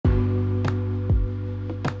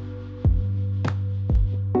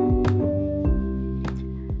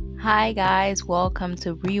Hi guys, welcome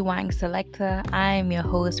to Rewind Selector. I'm your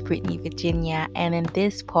host Brittany Virginia, and in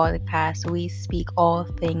this podcast we speak all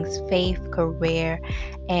things faith, career,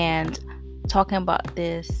 and talking about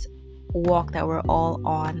this walk that we're all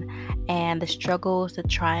on and the struggles, the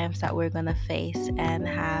triumphs that we're gonna face and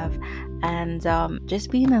have, and just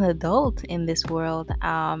being an adult in this world,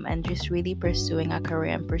 and just really pursuing a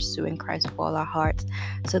career and pursuing Christ with all our hearts.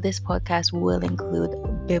 So this podcast will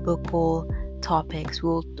include biblical topics.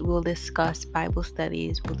 We'll discuss Bible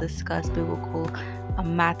studies. We'll discuss biblical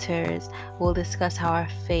matters. We'll discuss how our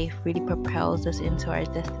faith really propels us into our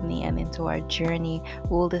destiny and into our journey.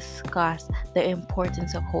 We'll discuss the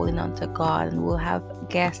importance of holding on to God, and we'll have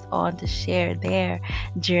guests on to share their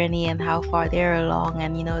journey and how far they're along,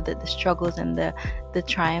 and the struggles and the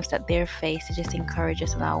triumphs that they're faced to just encourage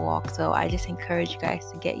us in our walk. So I just encourage you guys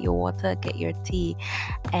to get your water, get your tea,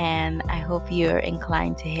 and I hope you're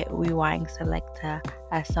inclined to hit rewind selector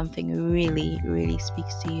as something really, really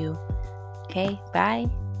speaks to you. Okay, bye.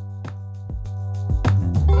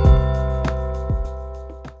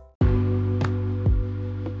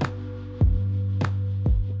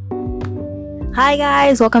 Hi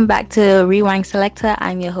guys, welcome back to Rewind Selector.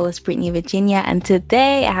 I'm your host Brittany Virginia, and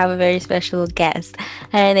today I have a very special guest.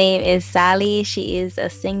 Her name is Sallie. She is a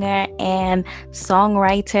singer and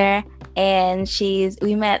songwriter, and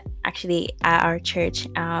we met actually at our church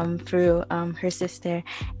through her sister.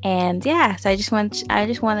 And yeah, so I just wanted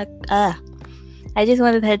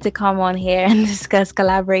her to come on here and discuss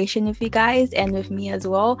collaboration with you guys and with me as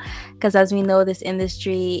well, because as we know, this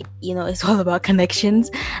industry, it's all about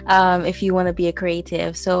connections if you want to be a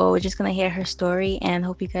creative. So we're just going to hear her story and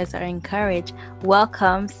hope you guys are encouraged.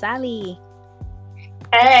 Welcome, Sallie.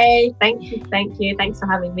 Hey, thank you. Thanks for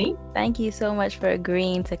having me. Thank you so much for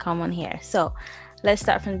agreeing to come on here. So let's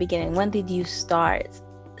start from the beginning. When did you start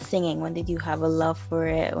singing? When did you have a love for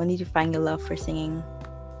it? When did you find your love for singing?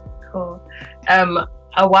 Cool.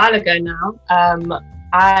 A while ago now,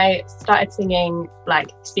 I started singing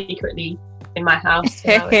secretly in my house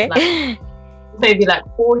when I was maybe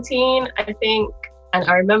 14, I think. And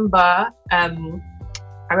I remember I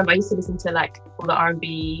used to listen to all the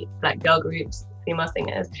R&B girl groups, female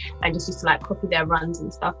singers, and just used to copy their runs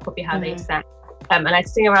and stuff, copy how they sang. And I'd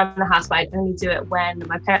sing around the house, but I'd only do it when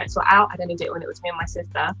my parents were out. I'd only do it when it was me and my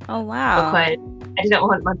sister. Oh, wow. Because I didn't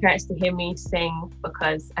want my parents to hear me sing,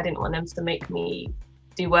 because I didn't want them to make me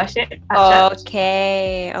do worship at church.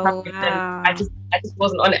 Okay. Oh, wow. I just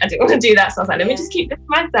wasn't on it. I didn't want to do that. So I was like, let me just keep this to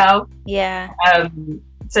myself. Yeah.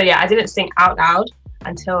 So yeah, I didn't sing out loud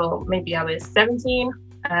until maybe I was 17.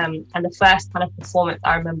 And the first kind of performance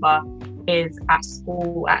I remember is at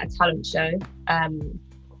school at a talent show.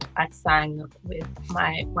 I sang with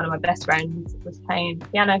one of my best friends, was playing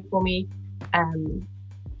piano for me, and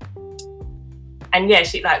yeah,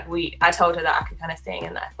 I told her that I could kind of sing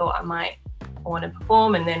and that I thought I might want to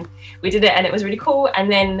perform, and then we did it and it was really cool.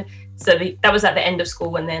 And then that was at the end of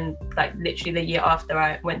school, and then literally the year after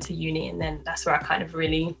I went to uni, and then that's where I kind of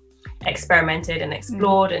really experimented and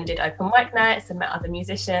explored and did open mic nights and met other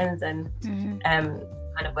musicians, and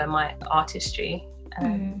kind of where my artistry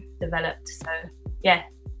developed. So yeah.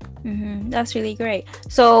 That's really great.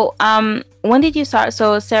 So when did you start?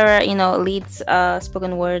 So Sarah leads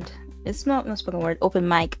spoken word, it's not spoken word, open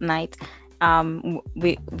mic night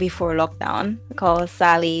before lockdown, called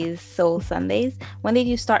Sallie's Soul Sundays. When did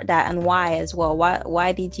you start that, and why as well?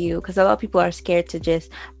 Why did you, because a lot of people are scared to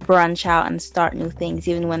just branch out and start new things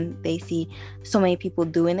even when they see so many people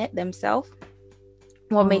doing it themselves?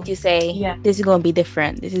 What made you say, this is going to be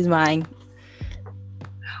different, this is mine?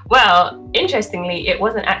 Well, interestingly, it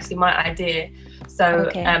wasn't actually my idea. So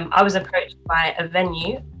I was approached by a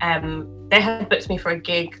venue. They had booked me for a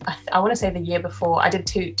gig, I want to say the year before. I did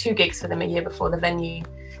two gigs for them a year before the venue.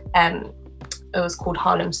 It was called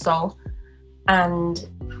Harlem Soul. And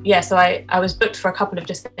yeah, so I was booked for a couple of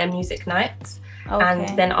just their music nights.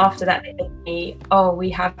 And then after that, they told me, we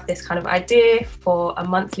have this kind of idea for a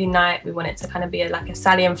monthly night. We want it to kind of be a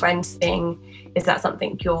Sallie and Friends thing. Is that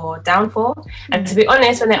something you're down for? And to be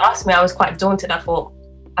honest, when they asked me, I was quite daunted. I thought,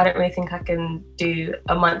 I don't really think I can do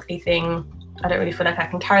a monthly thing. I don't really feel like I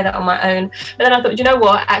can carry that on my own. But then I thought, you know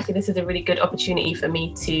what? Actually, this is a really good opportunity for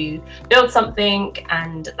me to build something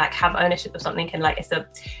and have ownership of something. And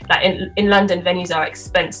in London, venues are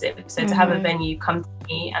expensive. So to have a venue come to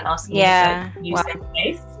me and ask me to use their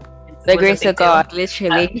space, the grace of God,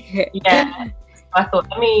 literally. So I thought,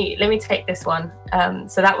 let me take this one.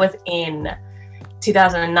 So that was in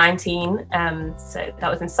 2019. So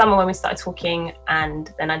that was in summer when we started talking,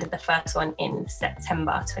 and then I did the first one in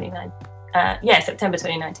September 2019. September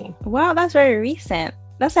 2019. Wow, that's very recent.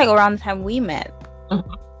 That's around the time we met.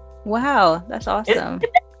 Wow, that's awesome.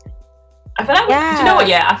 I feel like, do you know what?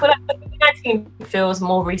 Yeah, I feel like 2019 feels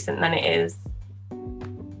more recent than it is.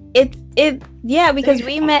 Yeah, because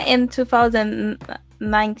we met in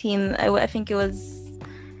 2019. I think it was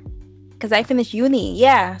because I finished uni.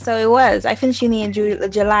 Yeah, so it was. I finished uni in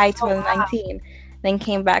July 2019, then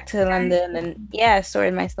came back to London and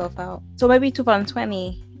sorted myself out. So maybe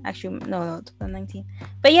 2020. Actually, no, 2019.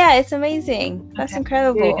 But yeah, it's amazing. That's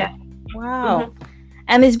incredible. Yeah. Wow. Mm-hmm.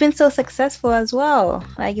 And it's been so successful as well.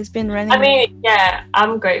 Like, it's been running. I mean, yeah,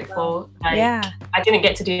 I'm grateful. Like, I didn't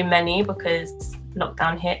get to do many because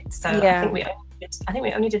lockdown hit. So I think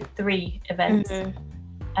we only did 3 events. Mm-hmm.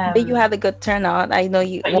 But you had a good turnout. I know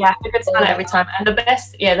you. Yeah, I had a good turnout every time. And the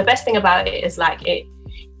best thing about it is like it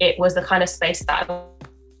was the kind of space that I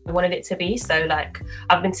wanted it to be. So like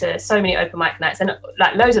I've been to so many open mic nights and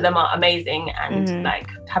like loads of them are amazing and like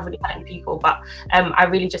have really met people, but I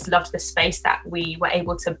really just loved the space that we were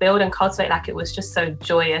able to build and cultivate. Like it was just so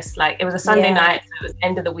joyous. Like it was a Sunday night, so it was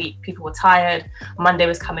end of the week, people were tired, Monday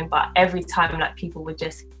was coming, but every time like people were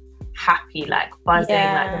just happy, like buzzing,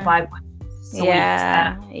 like the vibe was sweet.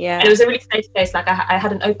 And it was a really safe space. Like I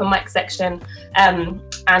had an open mic section and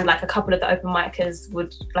like a couple of the open micers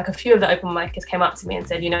a few of the open micers came up to me and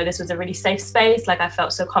said, you know, this was a really safe space. Like I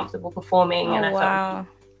felt so comfortable performing and I felt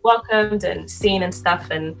welcomed and seen and stuff.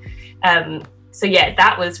 And so yeah,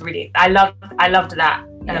 that was really, I loved that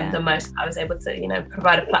the most. I was able to, you know,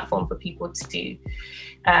 provide a platform for people to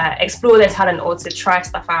explore their talent or to try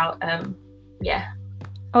stuff out.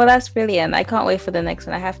 Oh, that's brilliant. I can't wait for the next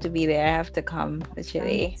one. I have to be there. I have to come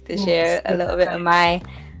literally to share a little bit of my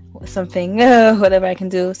something, whatever I can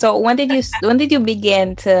do. So when did you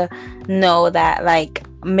begin to know that like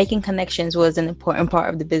making connections was an important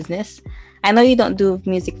part of the business? I know you don't do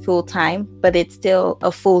music full time, but it's still a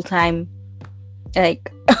full time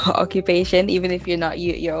like occupation, even if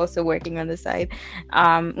you're also working on the side.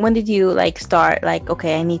 When did you like start like,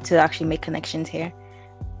 okay, I need to actually make connections here?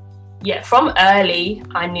 Yeah, from early,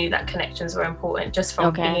 I knew that connections were important just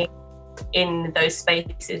from being in those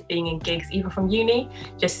spaces, being in gigs, even from uni,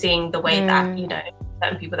 just seeing the way that, you know,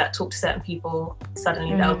 certain people that talk to certain people,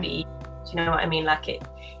 suddenly they'll be, do you know what I mean? Like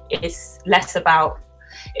it's less about,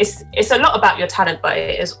 it's a lot about your talent, but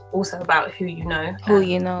it is also about who you know.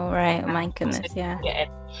 Right? My goodness, yeah.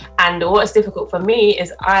 And what's difficult for me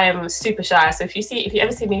is I'm super shy. So if you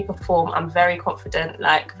ever see me perform, I'm very confident,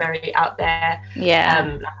 like very out there.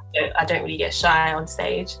 Yeah. I don't really get shy on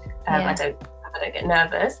stage. I don't get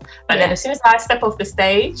nervous. But then as soon as I step off the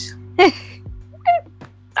stage, I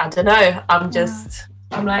don't know. I'm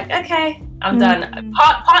like, okay, I'm done.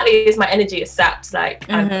 Partly is my energy is sapped. Like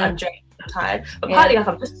I'm drained. I'm tired, but partly like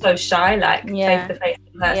I'm just so shy, like face to face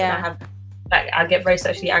in person. I get very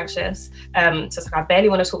socially anxious, so it's like I barely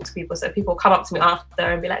want to talk to people, so people come up to me after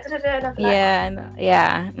and be like I totally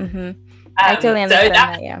understand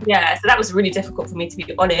that. So that was really difficult for me, to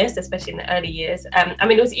be honest, especially in the early years. I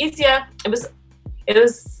mean, it was easier, it was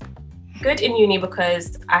good in uni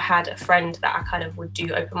because I had a friend that I kind of would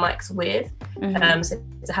do open mics with, so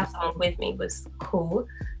to have someone with me was cool.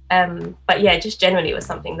 But yeah, just generally it was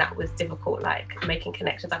something that was difficult, like making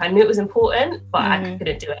connections. Like I knew it was important, but I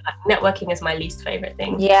couldn't do it. Like, networking is my least favorite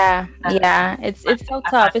thing. It's so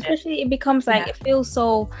tough, especially it becomes like it feels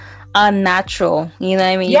so unnatural, you know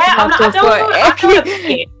what I mean?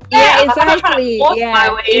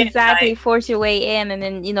 Exactly. Force your way in, and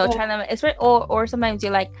then, you know, trying to, or sometimes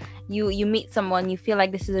you're like, you meet someone, you feel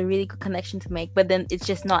like this is a really good connection to make, but then it's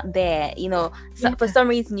just not there, you know. For some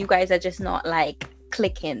reason you guys are just not like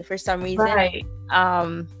clicking for some reason.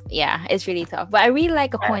 It's really tough. But I really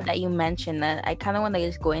like a point that you mentioned that I kind of want to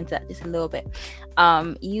just go into that just a little bit.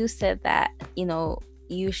 You said that, you know,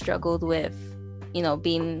 you struggled with, you know,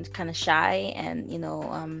 being kind of shy and, you know,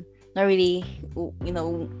 not really, you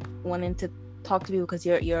know, wanting to talk to people because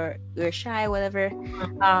you're shy, whatever.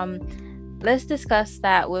 Let's discuss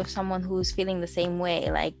that with someone who's feeling the same way,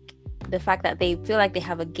 like the fact that they feel like they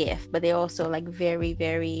have a gift, but they're also like very,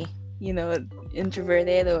 very, you know,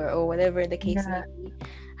 introverted or whatever the case may be.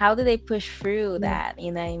 How do they push through that,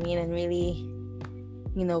 you know what I mean, and really,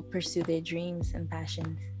 you know, pursue their dreams and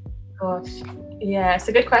passions? Gosh, yeah, it's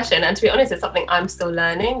a good question, and to be honest, it's something I'm still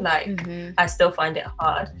learning. Like I still find it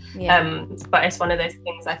hard, but it's one of those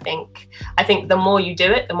things. I think the more you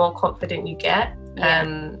do it, the more confident you get,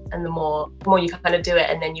 and the more you kind of do it,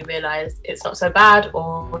 and then you realize it's not so bad,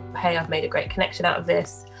 or hey, I've made a great connection out of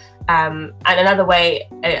this. And another way,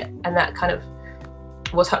 and that kind of,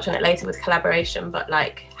 we'll touch on it later with collaboration, but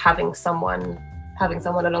like having someone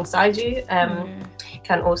alongside you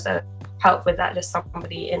can also help with that, just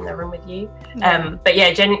somebody in the room with you. But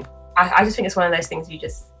yeah, I just think it's one of those things you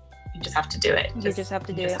just just have to do it. You just have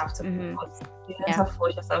to do it. You just have to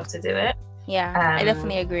force yourself to do it. Yeah, I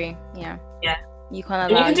definitely agree. Yeah. You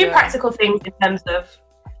can't. And you can do practical things in terms of.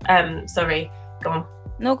 Sorry, go on.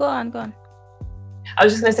 No, go on. I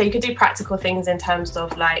was just gonna say you could do practical things in terms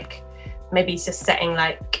of like maybe just setting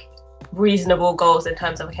like reasonable goals in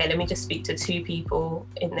terms of, okay, let me just speak to 2 people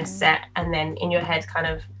in this set, and then in your head kind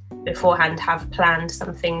of beforehand have planned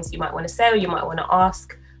some things you might want to say or you might want to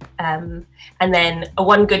ask, and then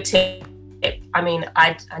one good tip, I mean,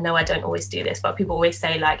 I know I don't always do this, but people always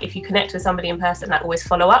say, like, if you connect with somebody in person, like, always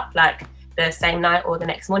follow up, like the same night or the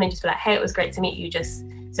next morning, just be like, hey, it was great to meet you, just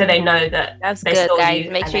so they know that that's they good, saw guys.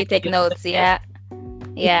 you. Make sure you take notes. Yeah,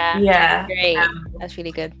 great. That's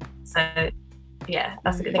really good. So yeah,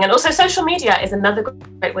 that's a good thing. And also social media is another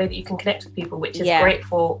great way that you can connect with people, which is great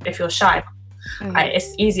for if you're shy.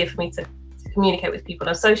 It's easier for me to communicate with people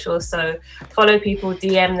on social, so follow people,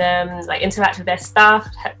 DM them, like interact with their stuff,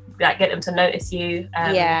 like get them to notice you.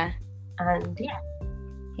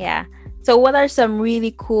 So what are some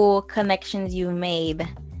really cool connections you made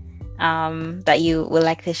that you would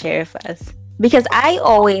like to share with us? Because I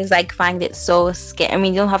always like find it so scary. I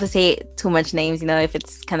mean, you don't have to say too much names, you know, if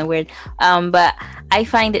it's kind of weird. But I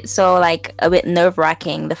find it so like a bit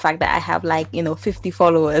nerve-wracking, the fact that I have like, you know, 50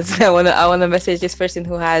 followers. I wanna message this person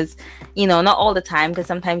who has, you know, not all the time, because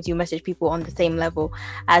sometimes you message people on the same level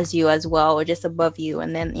as you as well, or just above you,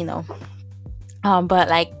 and then, you know, but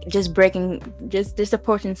like just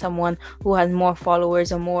approaching someone who has more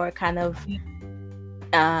followers or more kind of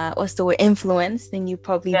what's the word, influence than you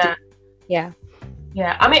probably do.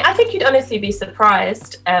 Yeah, I mean, I think you'd honestly be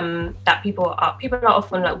surprised that people are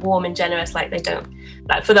often like warm and generous. Like, they don't,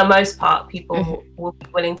 like, for the most part, people will be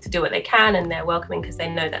willing to do what they can, and they're welcoming because they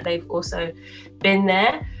know that they've also been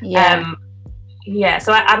there.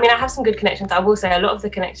 So I mean, I have some good connections. I will say a lot of the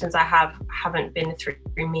connections I haven't been through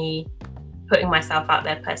me putting myself out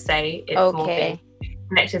there per se. It's more been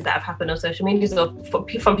connections that have happened on social media or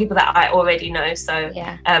from people that I already know. So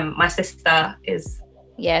my sister is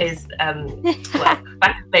well,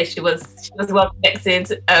 back in the day she was well connected,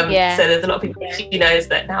 so there's a lot of people she knows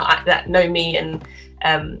that now that know me, and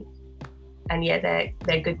they're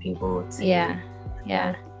good people too.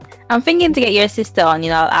 I'm thinking to get your sister on,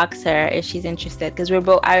 you know. I'll ask her if she's interested, because we're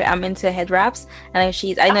both I'm into head wraps, and I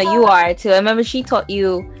know you are too. I remember she taught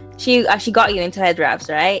you, she actually got you into head wraps,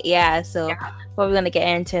 right? So probably gonna get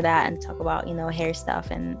into that and talk about, you know, hair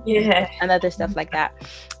stuff and other stuff like that.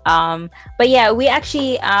 But yeah, we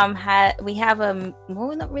actually have a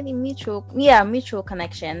not really mutual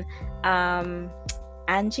connection. Angie.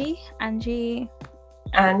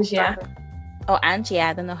 Oh, Angie,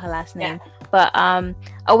 I don't know her last name. But a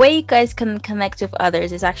way you guys can connect with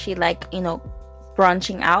others is actually, like, you know,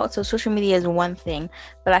 branching out. So social media is one thing,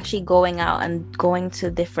 but actually going out and going to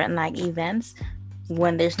different like events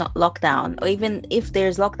when there's not lockdown, or even if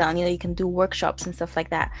there's lockdown, you know, you can do workshops and stuff like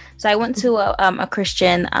that. So I went to a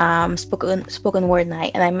Christian spoken word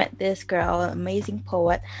night, and I met this girl, an amazing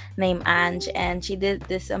poet named Ange, and she did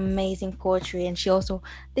this amazing poetry. And she also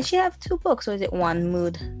did she have 2 books, or is it one?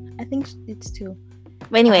 Mood, I think it's 2.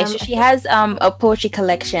 But anyway, so she has a poetry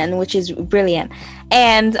collection which is brilliant,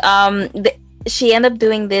 and she ended up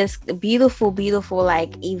doing this beautiful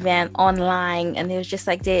like event online, and it was just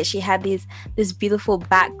like she had this beautiful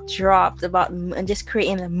backdrop about and just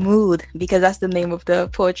creating a mood, because that's the name of the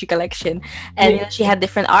poetry collection. And you know, she had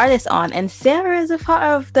different artists on, and Sarah is a part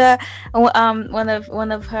of the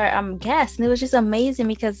one of her guests, and it was just amazing,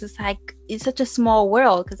 because it's like, it's such a small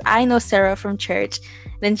world, because I know Sarah from church,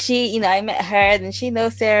 then she, you know, I met her, and she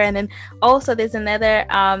knows Sarah, and then also there's another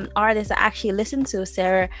artist I actually listened to,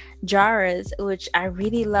 Sarah Jaras, which I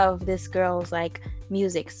really love. This girl's like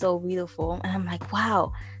music, so beautiful, and I'm like,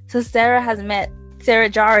 wow, so Sarah has met Sarah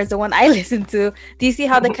Jaras, the one I listen to. Do you see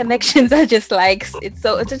how the connections are just like, it's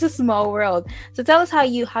just a small world. So tell us how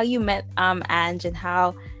you met Ange, and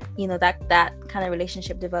how, you know, that kind of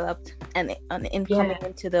relationship developed, and in coming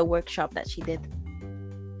into the workshop that she did.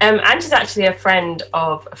 Ange is actually a friend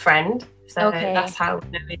of a friend, so that's how we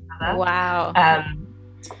know each other. Wow.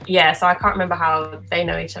 So I can't remember how they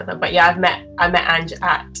know each other, but I met Ange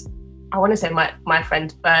at, I want to say my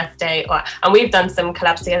friend's birthday, and we've done some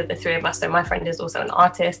collabs together, the 3 of us. So my friend is also an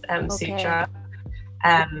artist, Sutra.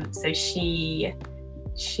 So she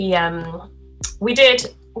we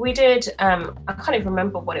did I can't even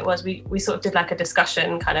remember what it was. We sort of did like a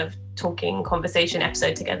discussion, kind of talking conversation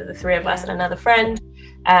episode together, the 3 of us and another friend.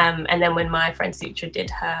 And then when my friend Sutra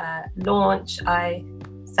did her launch, I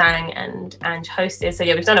sang and Ange hosted. So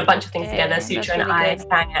yeah, we've done a bunch of things together. Sutra and I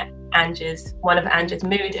sang at one of Ange's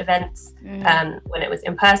mood events when it was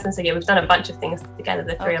in person. So yeah, we've done a bunch of things together,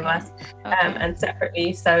 the three of us, and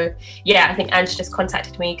separately. So yeah, I think Ange just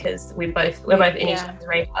contacted me because we're both in each other's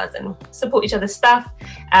radars and support each other's stuff.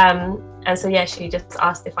 And so yeah, she just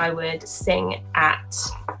asked if I would sing at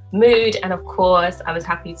Mood, and of course I was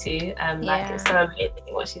happy to. Like, it's so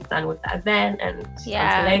amazing what she's done with that event, and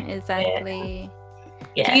exactly.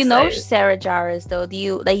 Do you know Sarah Jarvis though? Do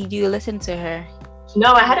you listen to her?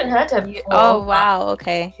 No, I hadn't heard her before. Oh wow,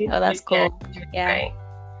 okay. Oh, that's cool. Yeah.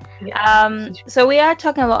 So we are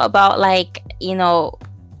talking a lot about, like, you know,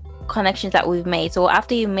 connections that we've made. So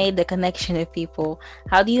after you made the connection with people,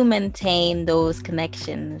 how do you maintain those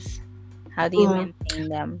connections? How do you maintain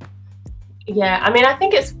them? Yeah, I mean, I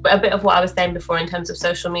think it's a bit of what I was saying before in terms of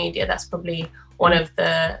social media. That's probably one of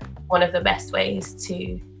the best ways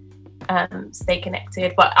to stay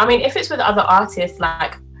connected. But I mean, if it's with other artists,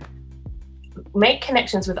 like, make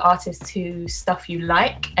connections with artists who stuff you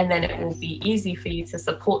like, and then it will be easy for you to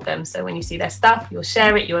support them. So when you see their stuff, you'll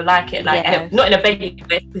share it, you'll like it, like, and not in a begging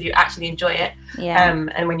way, because you actually enjoy it.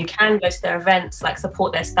 And when you can go to their events, like,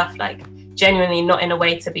 support their stuff, like, genuinely, not in a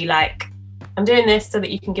way to be like, I'm doing this so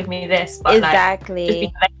that you can give me this, but like, just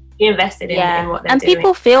be invested in what they're doing. And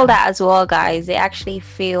people feel that as well, guys. They actually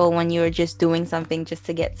feel when you're just doing something just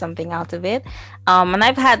to get something out of it. And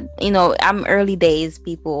I've had, you know, I'm early days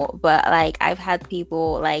people, but like, I've had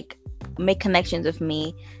people like make connections with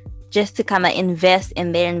me just to kind of invest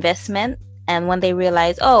in their investment. And when they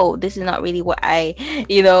realize, oh, this is not really what I,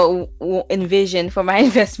 you know, envisioned for my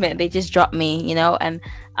investment, they just drop me, you know, and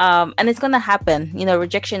it's gonna happen, you know,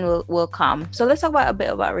 rejection will come. So let's talk about a bit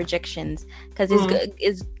about rejections, because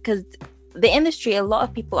it's because the industry, a lot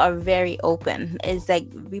of people are very open. It's like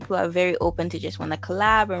people are very open to just want to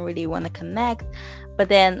collab and really want to connect. But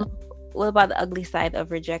then what about the ugly side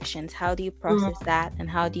of rejections? How do you process that, and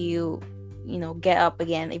how do you know, get up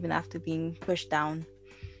again even after being pushed down?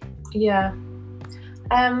 Yeah,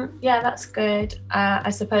 that's good. I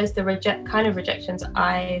suppose the kind of rejections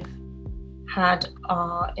I've had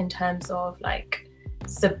are in terms of like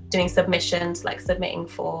doing submissions, like submitting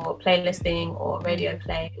for playlisting or radio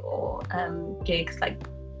play or gigs, like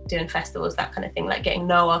doing festivals, that kind of thing, like getting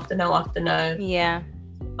no after no after no. Yeah.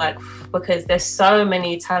 Like, because there's so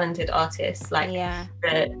many talented artists, like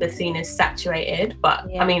the scene is saturated, but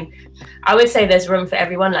I mean, I would say there's room for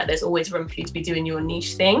everyone. Like, there's always room for you to be doing your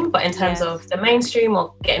niche thing, but in terms of the mainstream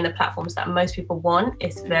or getting the platforms that most people want,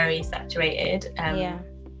 it's very saturated.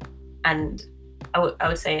 And I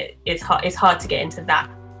would say it's hard to get into that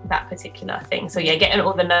particular thing. So yeah, getting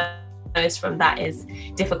all the no's from that is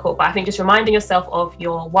difficult, but I think just reminding yourself of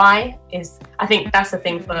your why is, I think that's the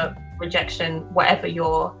thing for rejection,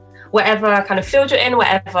 whatever kind of field you're in,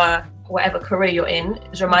 whatever career you're in,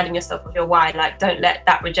 is reminding yourself of your why. Like, don't let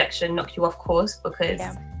that rejection knock you off course, because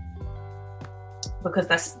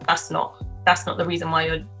that's not the reason why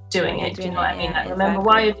you're doing it. Do you know what I mean? Like, remember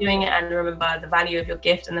why you're doing it, and remember the value of your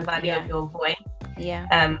gift and the value of your voice.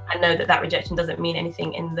 And know that rejection doesn't mean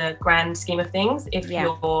anything in the grand scheme of things if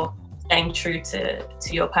you're staying true to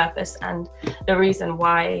your purpose and the reason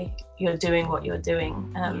why you're doing what you're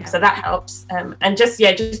doing. So that helps. And just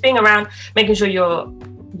being around, making sure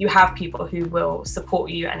you have people who will support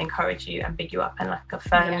you and encourage you and big you up and like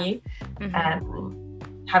affirm you.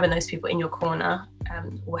 Having those people in your corner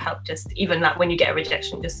will help. Just even like when you get a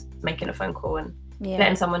rejection, just making a phone call and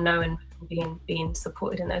letting someone know and being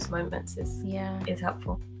supported in those moments is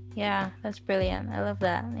helpful. Yeah, that's brilliant. I love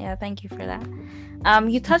that. Yeah, thank you for that.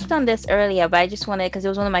 You touched on this earlier, but I just wanted, because it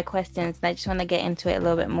was one of my questions, and I just want to get into it a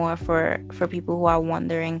little bit more for people who are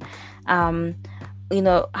wondering. You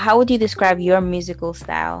know, how would you describe your musical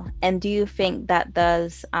style, and do you think that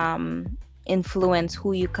does influence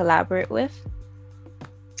who you collaborate with?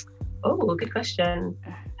 Oh, good question.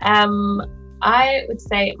 I would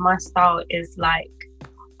say my style is like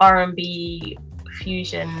R&B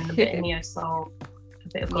fusion, a bit of neo soul, a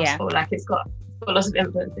bit of gospel. Like, it's got lots of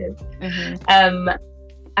influences. And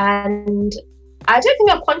I don't think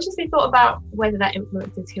I've consciously thought about whether that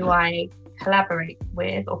influences who I collaborate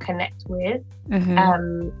with or connect with. I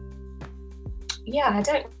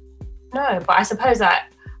don't know, but I suppose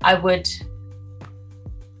that I wouldn't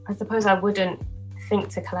think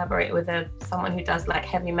to collaborate with someone who does like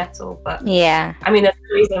heavy metal, but I mean, there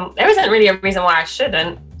isn't really a reason why I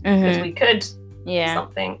shouldn't, because we could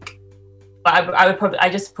something, but I would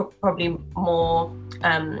probably more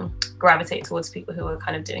gravitate towards people who are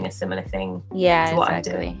kind of doing a similar thing to what I'm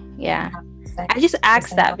doing. I just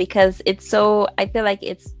asked that because it's so, I feel like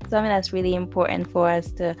it's something that's really important for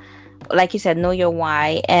us to like you said, know your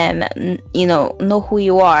why, and know who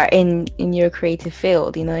you are in your creative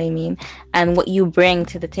field, you know what I mean, and what you bring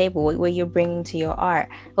to the table, what you're bringing to your art.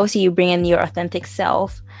 Obviously you bring in your authentic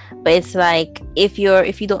self, but it's like if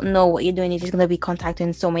you don't know what you're doing, you're just going to be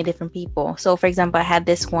contacting so many different people. So for example, I had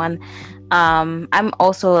this one, I'm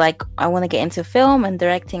also like, I want to get into film and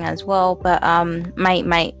directing as well, but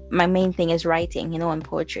my main thing is writing, and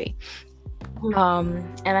poetry.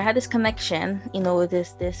 And I had this connection, with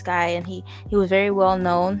this guy, and he was very well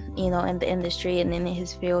known, in the industry and in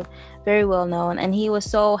his field, very well known, and he was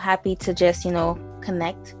so happy to just,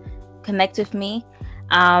 connect with me.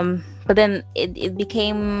 But then it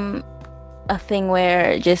became a thing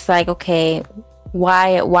where just like, okay,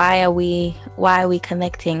 why are we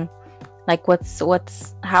connecting? Like,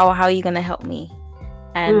 how are you gonna help me?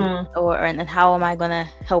 And and how am I gonna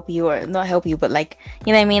help you, or not help you, but like,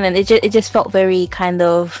 you know what I mean? And it just felt very kind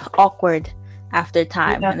of awkward after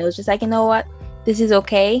time. And it was just like, you know what, this is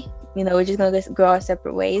okay, we're just gonna go our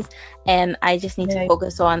separate ways, and I just need to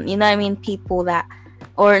focus on, you know what I mean, people that,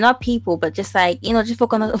 or not people, but just like, just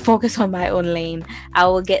focus on my own lane. I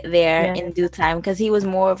will get there in due time, because he was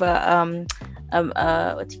more of a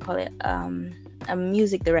what do you call it, a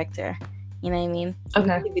music director, you know what I mean?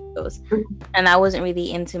 Okay. Videos. And I wasn't really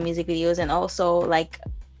into music videos, and also like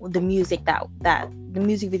the music that the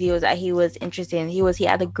music videos that he was interested in. He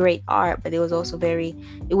had a great art, but it was also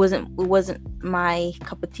it wasn't my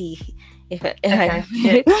cup of tea, if I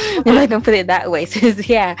can put it that way.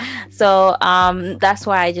 So that's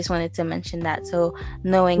why I just wanted to mention that. So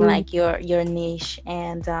knowing like your niche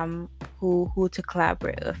and who to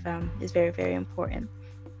collaborate with is very, very important.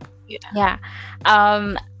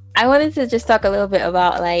 I wanted to just talk a little bit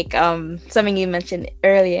about like something you mentioned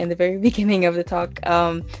earlier in the very beginning of the talk,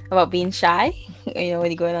 about being shy,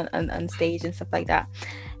 when you're going on stage and stuff like that.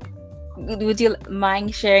 Would you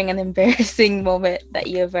mind sharing an embarrassing moment that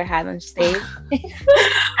you ever had on stage?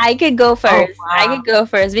 I could go first. Oh, wow. I could go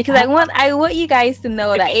first, because I want you guys to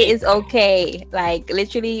know that it is okay. Like,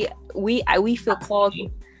 literally, we feel called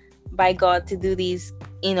by God to do these,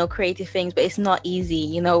 creative things, but it's not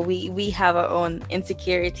easy. We have our own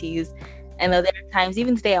insecurities, and there are times,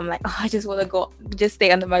 even today, I'm like, oh, I just want to just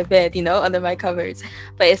stay under my bed, under my covers.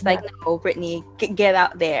 But it's like, no, Brittany, get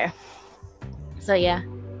out there. So yeah.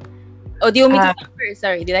 Oh, do you want me to start first?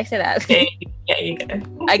 Sorry, did I say that? Yeah, you go.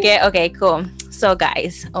 Okay, cool. So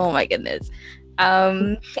guys, oh my goodness,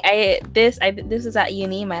 this was at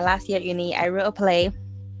uni, my last year at uni. I wrote a play,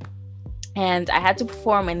 and I had to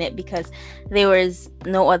perform in it because there was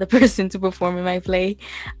no other person to perform in my play.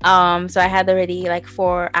 So I had already like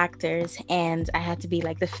 4 actors, and I had to be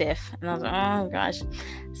like the 5th, and I was like, oh gosh.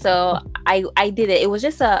 So I did it. It was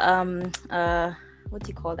just a what do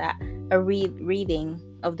you call that? A reading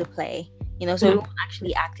of the play. So we weren't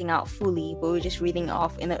actually acting out fully, but we were just reading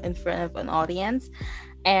off in front of an audience.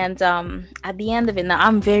 And at the end of it, now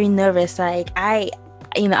I'm very nervous. Like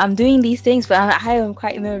I'm doing these things, but I am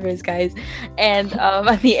quite nervous, guys. And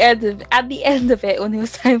at the end of it, when it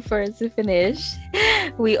was time for us to finish,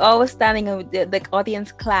 we all were standing, and the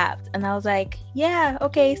audience clapped, and I was like, yeah,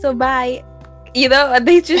 okay, so bye. And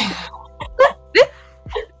they just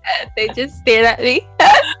they just stared at me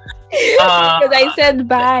because I said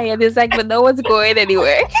bye, and it's like, but no one's going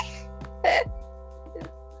anywhere.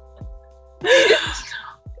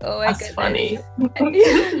 Oh my That's funny.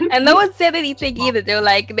 And no one said anything either. They were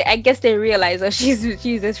like, I guess they realized, oh, she's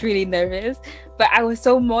just really nervous. But I was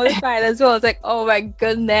so mortified as well. I was like, oh my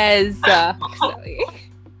goodness.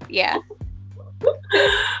 Yeah.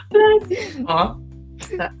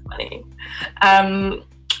 That's funny.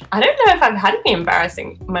 I don't know if I've had any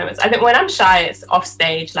embarrassing moments. I think when I'm shy, it's off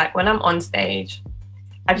stage. Like when I'm on stage,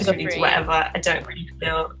 I just really do whatever. I don't really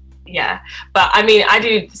feel, But I mean, I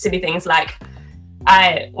do silly things like,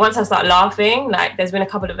 once I start laughing, like there's been a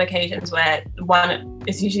couple of occasions where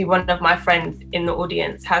it's usually one of my friends in the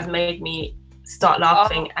audience has made me start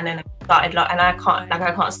laughing, and then I started and I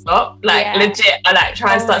can't stop. Like legit, I like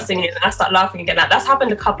try and start singing, and I start laughing again. Like that's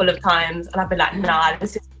happened a couple of times, and I've been like, nah,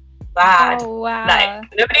 this is bad. Oh, wow. Like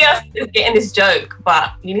nobody else is getting this joke,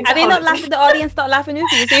 but you need to. Are they not laughing? The audience not laughing with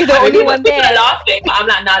you, so you're the only one there. People are laughing, but I'm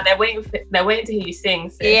like, nah, they're waiting to hear you sing.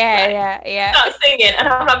 So yeah. Start singing, and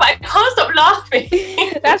I'm like, but I can't stop laughing.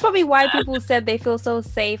 That's probably why people said they feel so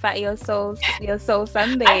safe at your Soul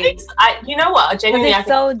Sunday. I think you know what? Genuinely, it's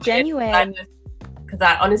so genuine. Because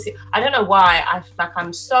I honestly, I don't know why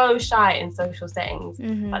I'm so shy in social settings,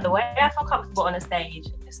 but the way I feel comfortable on a stage,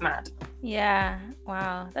 it's mad. Yeah,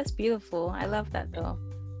 wow, that's beautiful. I love that though.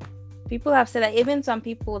 People have said that even some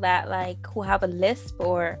people that like who have a lisp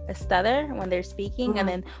or a stutter when they're speaking, and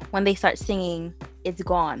then when they start singing, it's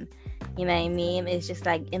gone. You know what I mean? It's just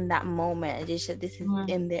like in that moment, it's just this is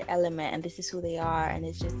in their element, and this is who they are, and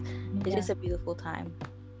it's just a beautiful time.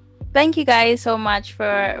 Thank you guys so much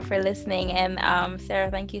for listening, and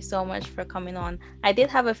Sarah, thank you so much for coming on. I did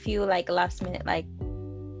have a few like last minute like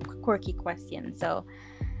quirky questions. So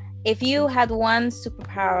if you had one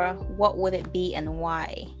superpower, what would it be and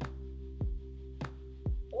why?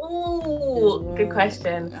 Ooh, good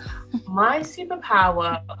question. My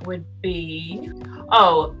superpower would be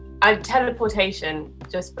teleportation,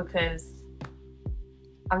 just because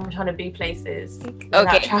I'm trying to be places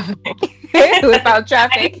without traffic. Without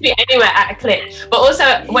traffic. I can be anywhere at a click. But also,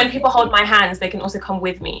 when people hold my hands, they can also come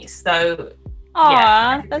with me. So,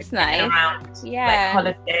 that's nice. Around, like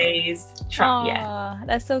holidays.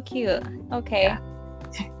 That's so cute. Okay. Yeah.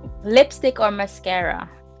 Lipstick or mascara?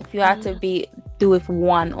 If you had to do with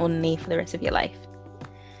one only for the rest of your life.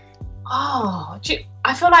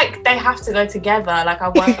 I feel like they have to go together. Like I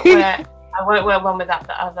won't wear one without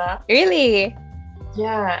the other. Really?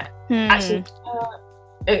 Yeah. Actually,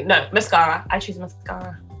 no, mascara. I choose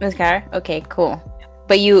mascara. Mascara? Okay, cool.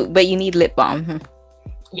 But you need lip balm.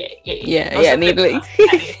 Yeah. Need lip.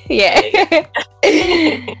 Yeah.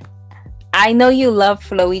 I know you love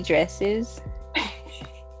flowy dresses,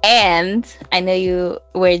 and I know you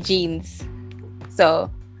wear jeans.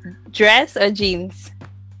 So, dress or jeans?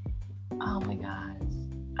 Oh my gosh.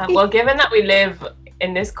 Well, given that we live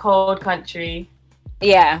in this cold country,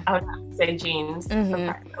 I would have to say jeans for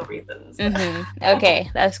practical reasons. Okay,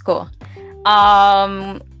 that's cool.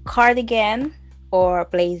 Cardigan or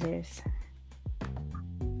blazers?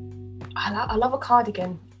 I love a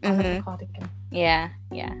cardigan. I love a cardigan. Yeah,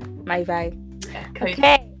 my vibe. Yeah,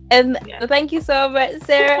 okay. And thank you so much,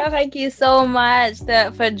 Sarah. Thank you so much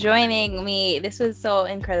for joining me. This was so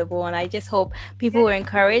incredible, and I just hope people were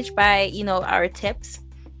encouraged by our tips.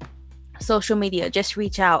 Social media, just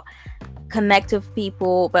reach out, connect with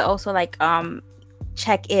people, but also like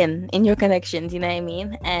check in your connections. You know what I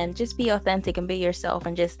mean? And just be authentic and be yourself,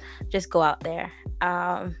 and just go out there.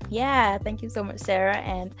 Thank you so much, Sarah,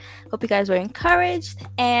 and hope you guys were encouraged.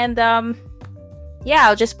 And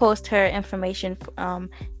I'll just post her information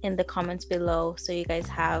in the comments below, so you guys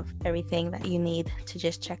have everything that you need to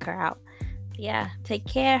just check her out. Take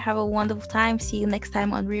care, have a wonderful time. See you next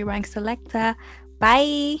time on Rewind Selector.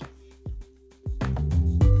 Bye.